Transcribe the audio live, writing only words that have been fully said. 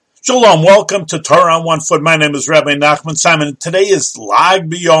Shalom, welcome to Torah on One Foot. My name is Rabbi Nachman Simon, and today is Lag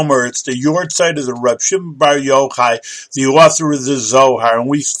BaOmer. It's the Yortzeit of the Reb Shimon Bar Yochai, the author of the Zohar, and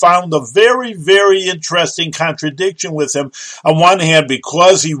we found a very, very interesting contradiction with him. On one hand,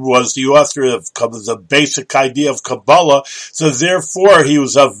 because he was the author of the basic idea of Kabbalah, so therefore he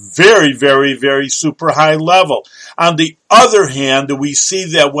was a very, very, very super high level. On the other hand, we see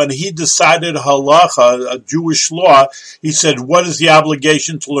that when he decided halacha, a Jewish law, he said, what is the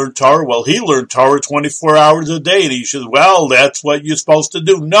obligation to learn Torah? Well, he learned Torah 24 hours a day, and he said, well, that's what you're supposed to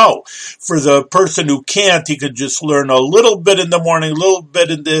do. No. For the person who can't, he could just learn a little bit in the morning, a little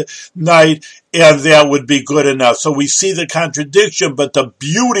bit in the night, and that would be good enough. So we see the contradiction, but the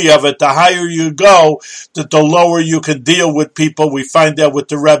beauty of it, the higher you go, that the lower you can deal with people. We find that with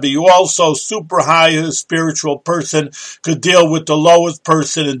the Rebbe. You also, super high spiritual person could deal with the lowest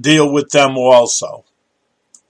person and deal with them also.